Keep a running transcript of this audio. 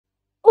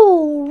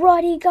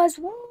Alrighty guys,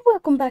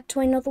 welcome back to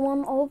another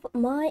one of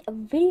my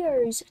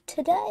videos.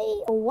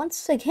 Today,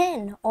 once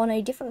again, on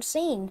a different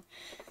scene.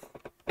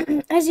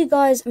 As you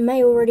guys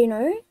may already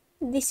know,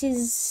 this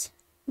is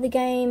the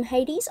game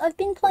Hades. I've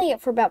been playing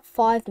it for about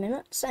 5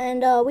 minutes,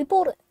 and we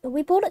bought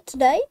it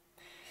today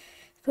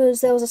because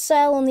there was a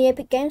sale on the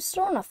Epic Games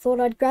Store, and I thought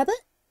I'd grab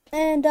it.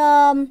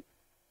 And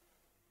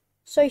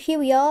so here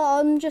we are.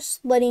 I'm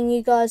just letting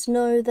you guys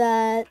know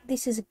that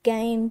this is a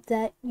game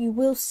that you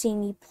will see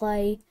me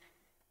play,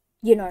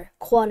 you know,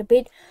 quite a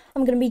bit.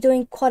 I'm going to be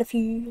doing quite a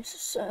few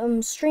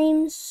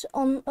streams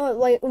on,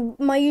 like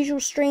my usual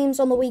streams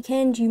on the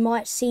weekend. You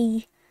might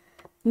see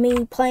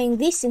me playing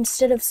this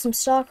instead of some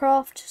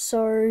StarCraft,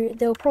 so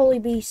there'll probably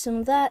be some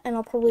of that, and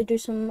I'll probably do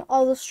some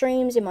other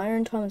streams in my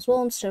own time as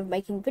well instead of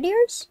making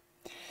videos.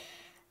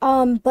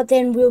 But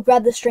then we'll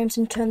grab the streams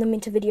and turn them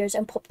into videos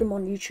and pop them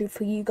on YouTube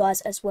for you guys,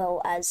 as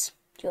well as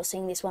you're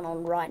seeing this one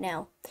on right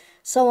now.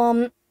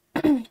 So,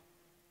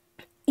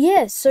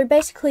 yeah, so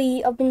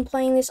basically I've been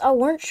playing this. I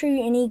won't show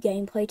you any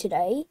gameplay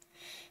today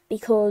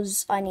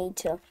because I need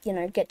to, you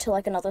know, get to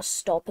like another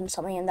stop and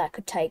something, and that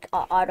could take,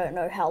 I don't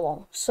know how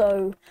long.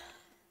 So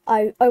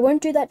I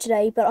won't do that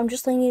today, but I'm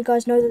just letting you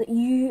guys know that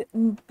you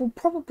will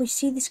probably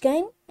see this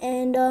game.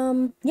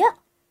 And yeah,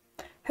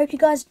 hope you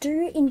guys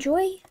do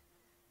enjoy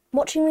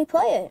watching me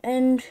play it,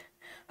 and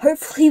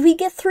hopefully we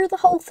get through the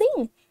whole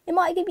thing. It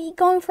might be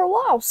going for a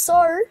while,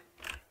 so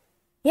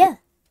yeah.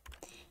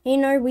 You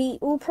know,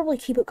 we'll probably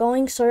keep it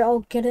going, so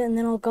I'll get it and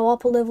then I'll go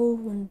up a level,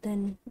 and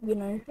then, you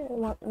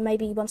know,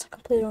 maybe once I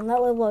complete it on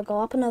that level, I'll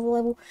go up another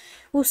level.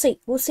 We'll see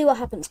what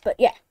happens, but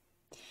yeah.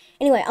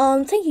 Anyway,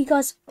 thank you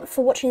guys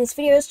for watching this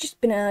video. It's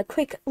just been a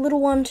quick little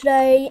one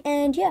today,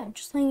 and yeah,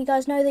 just letting you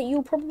guys know that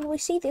you'll probably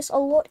see this a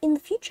lot in the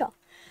future.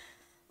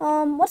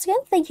 Once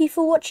again, thank you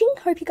for watching.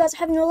 Hope you guys are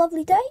having a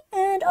lovely day,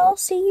 and I'll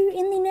see you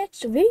in the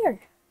next video.